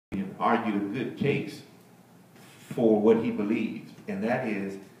opinion, argued a good case for what he believes. And that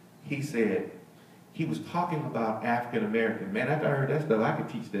is, he said, he was talking about African American. Man, after I heard that stuff, I could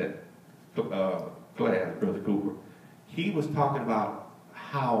teach that class, Brother Cooper. He was talking about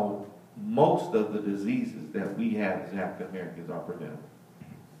how most of the diseases that we have as African Americans are preventable.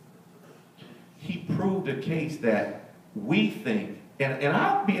 He proved a case that we think, and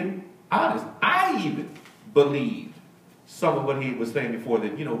I'm being honest, I even believed some of what he was saying before,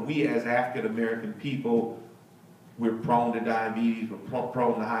 that, you know, we as African American people, we're prone to diabetes, we're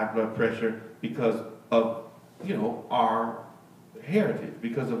prone to high blood pressure because of, you know, our heritage,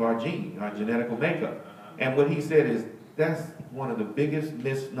 because of our gene, our genetical makeup. And what he said is, that's one of the biggest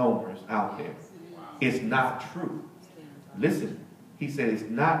misnomers out there. It's not true. Listen, he said it's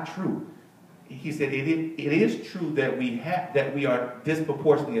not true. He said it is true that we are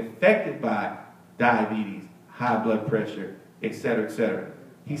disproportionately affected by diabetes, high blood pressure, etc., etc.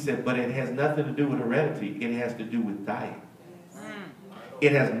 He said, but it has nothing to do with heredity. It has to do with diet.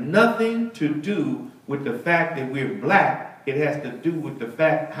 It has nothing to do with the fact that we're black. It has to do with the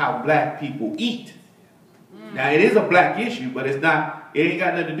fact how black people eat. Now, it is a black issue, but it ain't got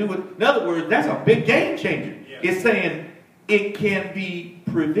nothing to do with, in other words, that's a big game changer. It's saying it can be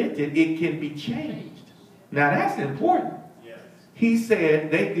prevented, it can be changed. Now, that's important. He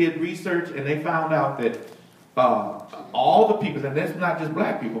said they did research and they found out that all the people, and that's not just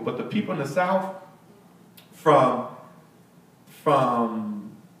black people, but the people in the South from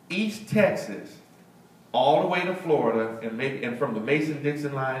East Texas all the way to Florida and from the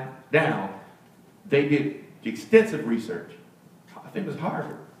Mason-Dixon line down, they did extensive research. I think it was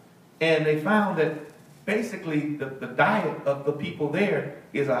Harvard. And they found that basically the diet of the people there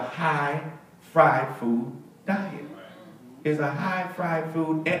is a high fried food diet. Is a high fried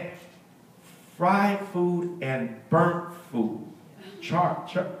food and burnt food.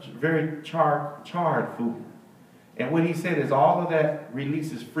 Very charred food. And what he said is all of that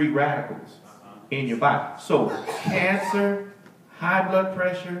releases free radicals in your body. So cancer, high blood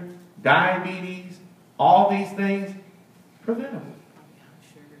pressure, diabetes, all these things, preventable.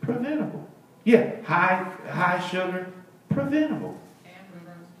 Preventable. Yeah, high sugar, preventable.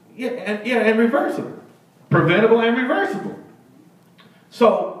 And reversible. Preventable and reversible.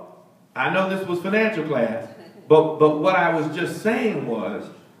 So, I know this was financial class, but what I was just saying was,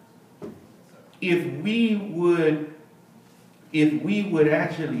 if we would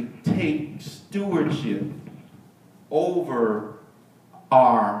actually take stewardship over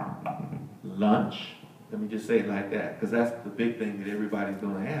our lunch, let me just say it like that, because that's the big thing that everybody's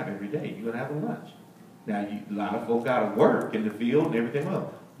going to have every day. You're going to have a lunch. Now, a lot of folk got to work in the field and everything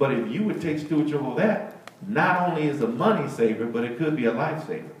else. But if you would take stewardship over that, not only is it a money saver, but it could be a life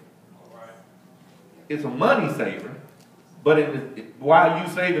saver. It's a money saver, but while you're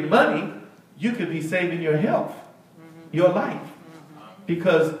saving money, you could be saving your health, your life.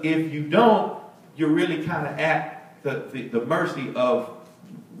 Because if you don't, you're really kind of at the mercy of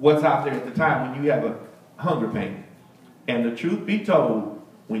what's out there at the time when you have a hunger pain. And the truth be told,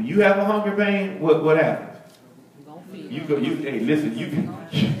 when you have a hunger pain, what happens? Hey, listen,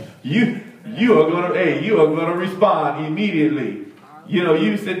 you are gonna respond immediately. You know,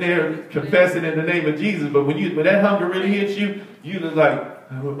 you sit there confessing in the name of Jesus, but when that hunger really hits you, you just like,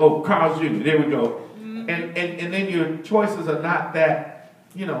 oh, Carl's Jr., there we go. And then your choices are not that,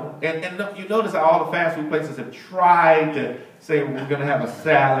 you know, and you notice how all the fast food places have tried to say, well, we're going to have a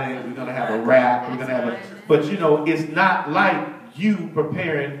salad, we're going to have a wrap, we're going to have a, but you know, it's not like you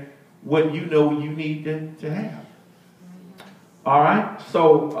preparing what you know you need to have. All right,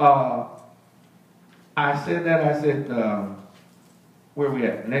 so I said, where we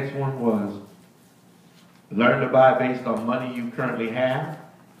at? Next one was learn to buy based on money you currently have.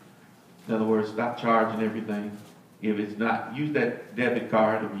 In other words, stop charging everything. If it's not, use that debit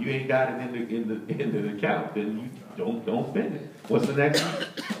card. If you ain't got it in the account, then you don't spend it. What's the next one?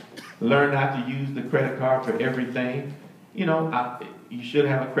 Learn not to use the credit card for everything. You know, you should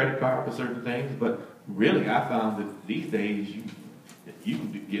have a credit card for certain things, but really, I found that these days you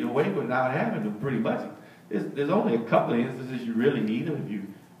can get away with not having them pretty much. There's only a couple of instances you really need them. If you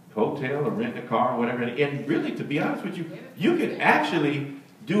hotel or rent a car or whatever. And really, to be honest with you, you can actually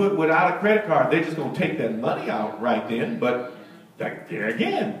do it without a credit card. They're just going to take that money out right then. But there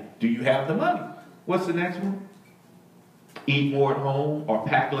again, do you have the money? What's the next one? Eat more at home or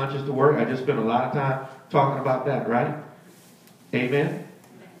pack lunches to work. I just spent a lot of time talking about that, right? Amen.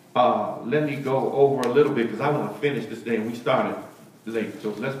 Let me go over a little bit because I want to finish this day and we started late. So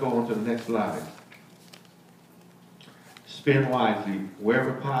let's go on to the next slide. Spend wisely.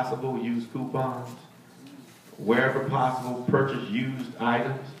 Wherever possible, use coupons. Wherever possible, purchase used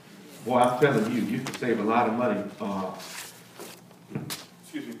items. Boy, I'm telling you, you can save a lot of money.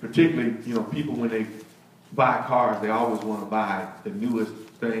 Excuse me. Particularly, you know, people when they buy cars, they always want to buy the newest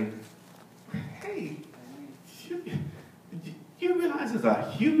thing. Hey, you realize there's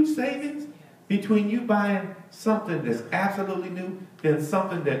a huge savings between you buying something that's absolutely new than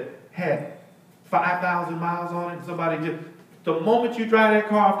something that had 5,000 miles on it. Somebody just, the moment you drive that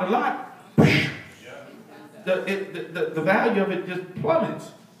car off the lot, the value of it just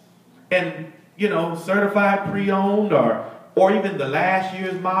plummets. And, you know, certified pre-owned or even the last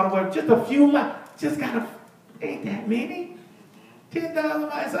year's model, or just a few miles, just got ain't that many? 10,000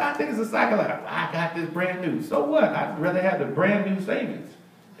 miles. So I think it's a cycle like, I got this brand new. So what? I'd rather have the brand new savings.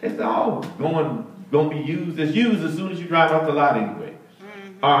 It's all going to be used. It's used as soon as you drive off the lot anyway.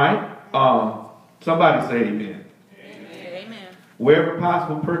 All right? Somebody say amen. Amen. Wherever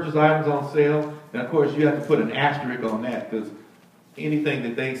possible, purchase items on sale. And, of course, you have to put an asterisk on that because anything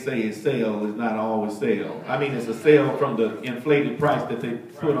that they say is sale is not always sale. I mean, it's a sale from the inflated price that they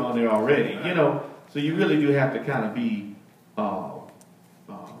put on there already. You know, so you really do have to kind of be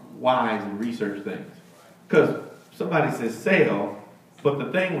wise and research things. Because somebody says sale, but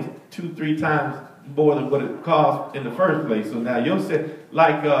the thing was 2-3 times more than what it cost in the first place. So now you'll say,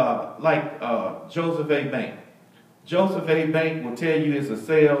 like Joseph A. Bank. Joseph A. Bank will tell you it's a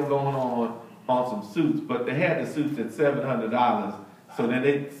sale going on some suits, but they had the suits at $700. So then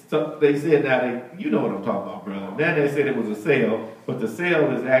they said, now you know what I'm talking about, brother. Then they said it was a sale, but the sale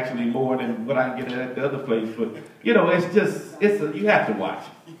is actually more than what I can get at the other place. But you know, it's just you have to watch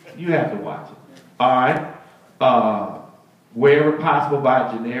it. You have to watch it. All right. Wherever possible, buy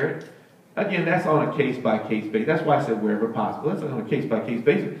generic. Again, that's on a case-by-case basis. That's why I said wherever possible. That's on a case-by-case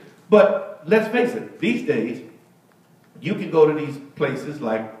basis. But let's face it, these days, you can go to these places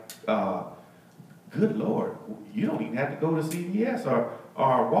like, good Lord, you don't even have to go to CVS or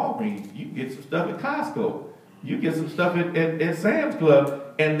Walgreens. You can get some stuff at Costco. You get some stuff at Sam's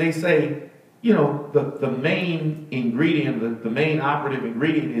Club, and they say, you know, the main ingredient, the main operative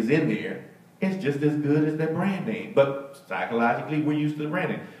ingredient is in there. It's just as good as their brand name. But psychologically, we're used to the brand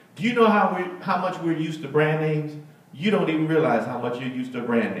name. Do you know how much we're used to brand names? You don't even realize how much you're used to a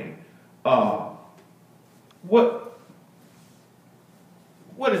brand name. What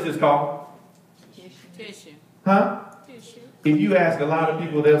is this called? Tissue. Huh? Tissue. If you ask a lot of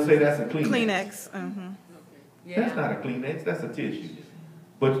people, they'll say that's a Kleenex. Kleenex. Mm-hmm. Yeah. That's not a Kleenex, that's a tissue.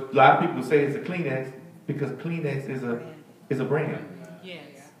 But a lot of people say it's a Kleenex because Kleenex is a brand. Yes.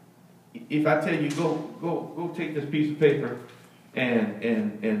 If I tell you go take this piece of paper and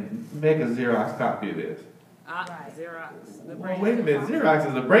make a Xerox copy of this. Xerox. The Well, brand. wait a minute, Xerox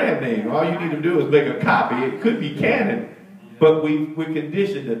is a brand name. All you need to do is make a copy. It could be Canon, but we're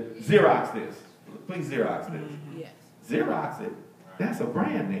conditioned to Xerox this. Please Xerox this. Yes. Xerox it. That's a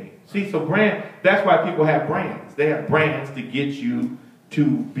brand name. See, so that's why people have brands. They have brands to get you to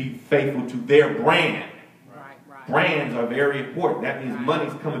be faithful to their brand. Right. Brands are very important. That means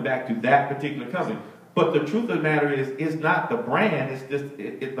money's coming back to that particular company. But the truth of the matter is, it's not the brand. It's just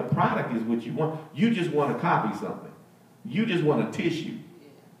the product is what you want. You just want to copy something. You just want a tissue.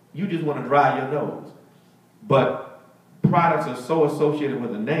 You just want to dry your nose. But products are so associated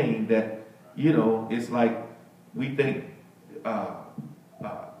with a name that, you know, it's like we think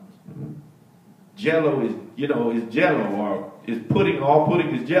Jello is, you know, is Jello, or is pudding. All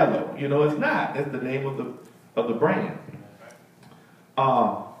pudding is Jello. You know, it's not. That's the name of the brand.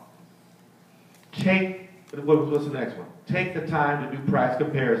 What's the next one? Take the time to do price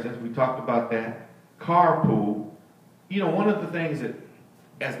comparisons. We talked about that. Carpool. You know, one of the things that,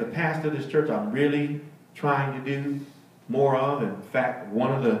 as the pastor of this church, I'm really trying to do more of, in fact,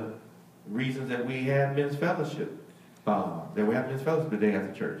 one of the reasons that we have men's fellowship, today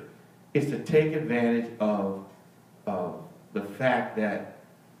at the church, is to take advantage of the fact that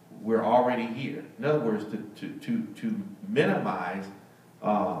we're already here. In other words, to minimize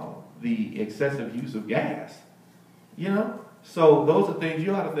the excessive use of gas. You know? So those are things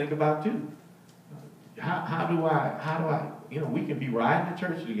you ought to think about too. How do I, you know, we can be riding to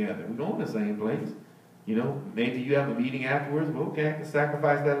church together. We're going to the same place. You know, maybe you have a meeting afterwards. Well, okay, I can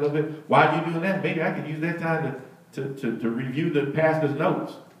sacrifice that a little bit. Why are you doing that? Maybe I could use that time to review the pastor's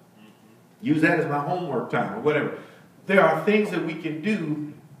notes. Use that as my homework time or whatever. There are things that we can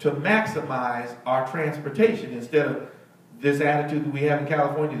do to maximize our transportation instead of this attitude that we have in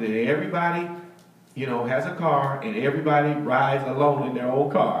California that everybody, you know, has a car and everybody rides alone in their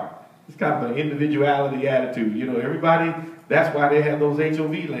own car. It's kind of an individuality attitude. You know, everybody, that's why they have those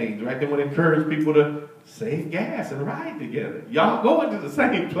HOV lanes, right? They want to encourage people to save gas and ride together. Y'all going to the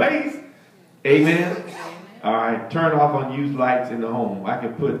same place. Amen? All right, turn off unused lights in the home. I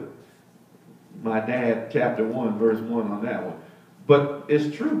could put my dad, chapter 1, verse 1 on that one. But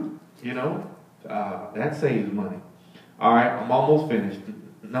it's true, you know. That saves money. All right, I'm almost finished.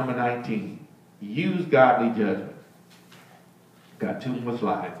 Number 19. Use godly judgment. Got 2 more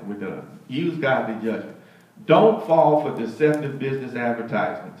slides and we're done. Use godly judgment. Don't fall for deceptive business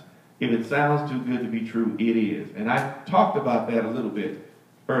advertisements. If it sounds too good to be true, it is. And I talked about that a little bit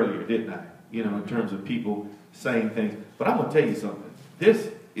earlier, didn't I? You know, in terms of people saying things. But I'm going to tell you something. This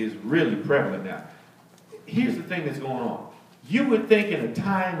is really prevalent now. Here's the thing that's going on. You would think in a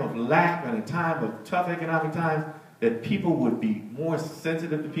time of lack and a time of tough economic times that people would be more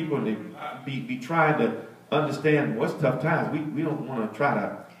sensitive to people and they'd be trying to understand what's tough times. We don't want to try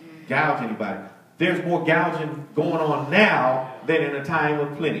to gouge anybody. There's more gouging going on now than in a time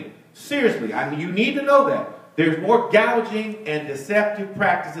of plenty. Seriously, you need to know that. There's more gouging and deceptive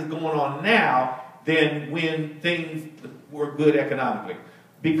practices going on now than when things were good economically.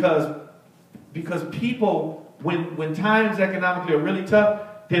 Because people, when times economically are really tough,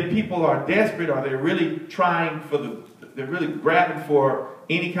 then people are desperate or they're really they're really grabbing for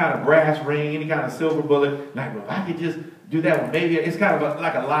any kind of brass ring, any kind of silver bullet. Like, well, if I could just do that one, maybe it's kind of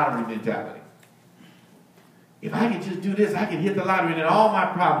like a lottery mentality. If I could just do this, I could hit the lottery and then all my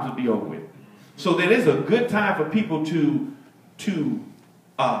problems would be over with. So then it's a good time for people to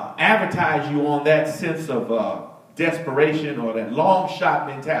advertise you on that sense of desperation or that long shot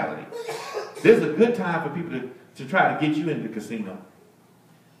mentality. This is a good time for people to try to get you into the casino.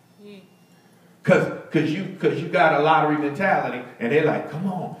 Because you got a lottery mentality and they're like, come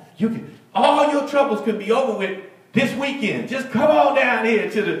on, all your troubles could be over with this weekend. Just come on down here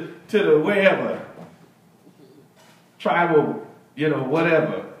to the wherever. Tribal,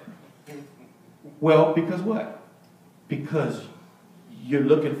 whatever. Well, because what? Because you're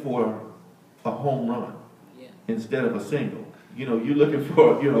looking for a home run instead of a single. You're looking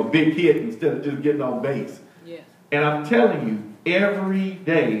for, a big hit instead of just getting on base. Yeah. And I'm telling you, every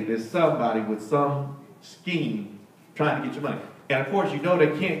day there's somebody with some scheme trying to get your money. And of course, they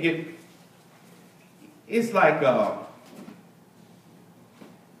can't get, it's like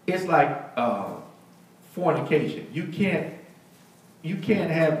fornication. You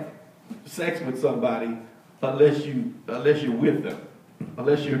can't have sex with somebody unless you're with them,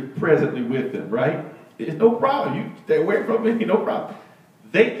 unless you're presently with them, right? It's no problem. You stay away from me, no problem.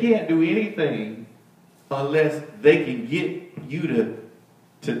 They can't do anything unless they can get you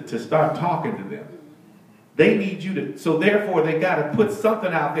to start talking to them. They need you to, so therefore they got to put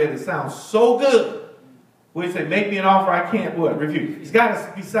something out there that sounds so good. When you say, make me an offer I can't refuse. It's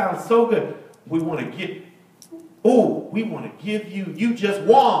got to sound so good. We want to give you just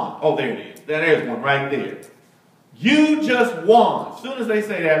won. Oh, there it is. There's one right there. You just won. As soon as they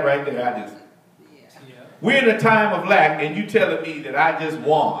say that right there, we're in a time of lack and you telling me that I just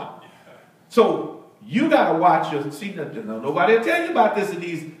won. So you got to watch nobody will tell you about this in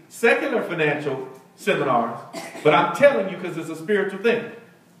these secular financial seminars, but I'm telling you because it's a spiritual thing.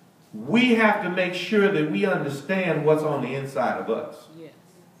 We have to make sure that we understand what's on the inside of us. Yes.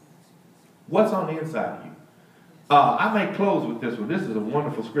 What's on the inside of you? I may close with this one. This is a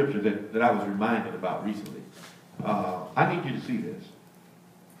wonderful scripture that I was reminded about recently. I need you to see this.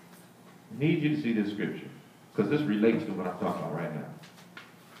 I need you to see this scripture because this relates to what I'm talking about right now.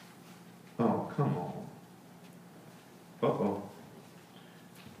 Oh, come on. Uh-oh.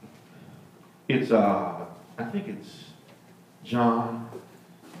 It's, I think it's John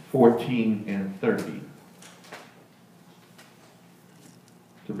 14 and 30.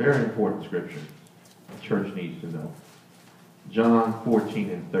 It's a very important scripture. The church needs to know. John 14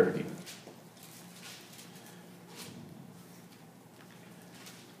 and 30.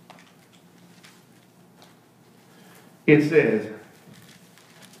 It says,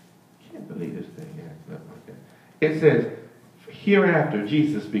 I can't believe this thing acts up like that. It says, hereafter,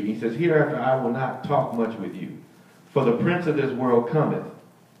 Jesus speaking, he says, hereafter I will not talk much with you, for the prince of this world cometh,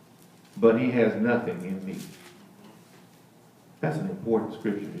 but he has nothing in me. That's an important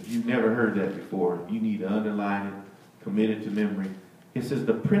scripture. If you've never heard that before, you need to underline it, commit it to memory. It says,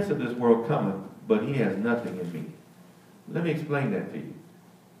 the prince of this world cometh, but he has nothing in me. Let me explain that to you.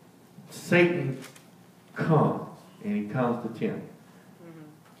 Satan comes, and he comes to tempt.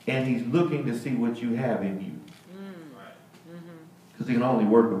 And he's looking to see what you have in you. Because he can only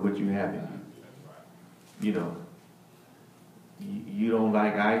work with what you have in you. You don't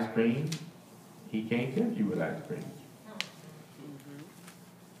like ice cream, he can't tempt you with ice cream.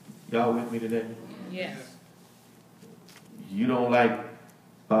 Y'all with me today? Yes. You don't like,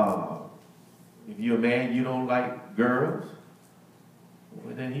 if you're a man, you don't like girls,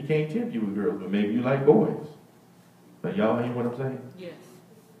 well, then he can't tempt you with girls, but maybe you like boys. But y'all hear what I'm saying? Yes.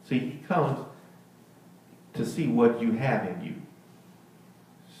 See, he comes to see what you have in you.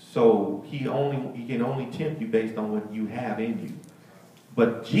 So he can only tempt you based on what you have in you.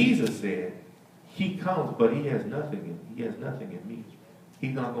 But Jesus said, he comes, but he has nothing in me.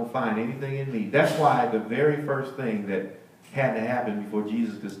 He's not going to find anything in me. That's why the very first thing that had to happen before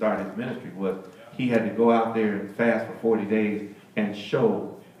Jesus could start his ministry was he had to go out there and fast for 40 days and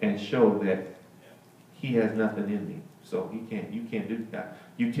show that he has nothing in me. So you can't do that.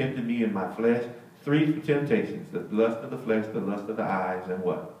 You tempted me in my flesh. 3 temptations: the lust of the flesh, the lust of the eyes, and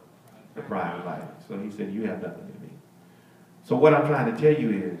what? The pride of life. So he said, you have nothing in me. So what I'm trying to tell you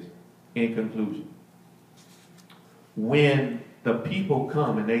is, in conclusion, when the people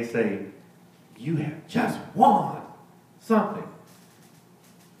come and they say, you have just won something,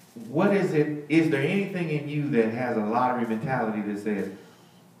 what is it? Is there anything in you that has a lottery mentality that says,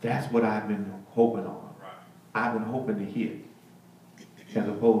 that's what I've been hoping on? I've been hoping to hit, as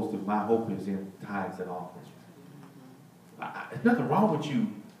opposed to my hope is in tithes and offerings. There's nothing wrong with you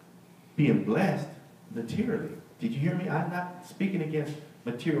being blessed materially. Did you hear me? I'm not speaking against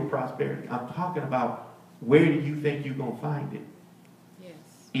material prosperity. I'm talking about, where do you think you're going to find it? Yes.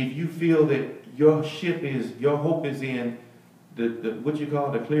 If you feel that your hope is in the what you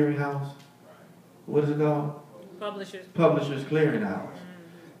call the clearinghouse, what is it called? Publishers Clearinghouse.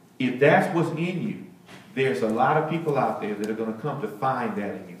 If that's what's in you, there's a lot of people out there that are going to come to find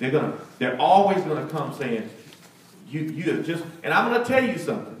that in you. They're always going to come saying, you have just, and I'm going to tell you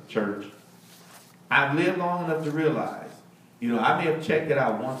something, church. I've lived long enough to realize, I may have checked it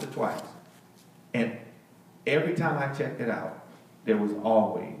out once or twice, and every time I checked it out, there was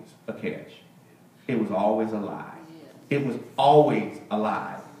always a catch. It was always a lie. It was always a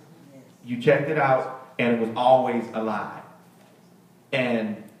lie. You checked it out, and it was always a lie.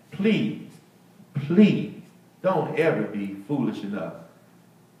 And please, don't ever be foolish enough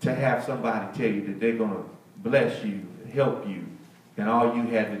to have somebody tell you that they're going to bless you, help you, and all you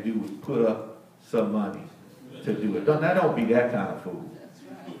had to do was put up some money to do it. Don't be that kind of fool.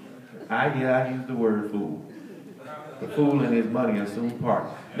 I use the word fool. The fool and his money are soon part.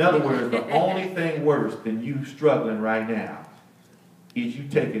 In other words, the only thing worse than you struggling right now is you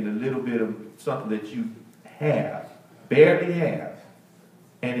taking a little bit of something that you have, barely have,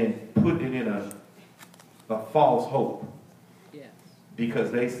 and then putting it in a false hope. Yes.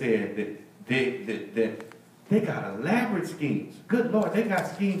 Because they said that they got elaborate schemes. Good Lord, they got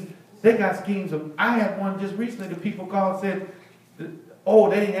schemes. They got schemes of, I had one just recently that people called and said,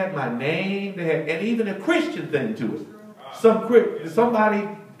 oh, they had my name, and even a Christian thing to it. Somebody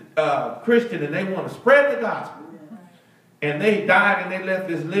Christian, and they want to spread the gospel. And they died and they left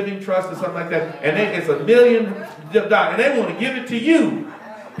this living trust or something like that. And it's $1 million, and they want to give it to you,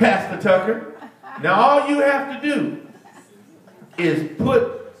 Pastor Tucker. Now all you have to do is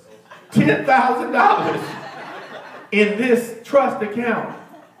put $10,000 in this trust account.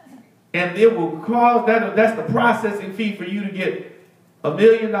 And it will cause, that's the processing fee for you to get $1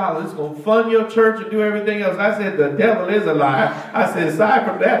 million. It's going to fund your church and do everything else. I said, the devil is a liar. I said, aside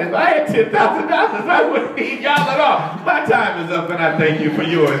from that, if I had $10,000, I wouldn't need y'all at all. My time is up, and I thank you for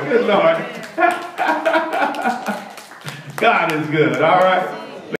yours. Good Lord. God is good, all right?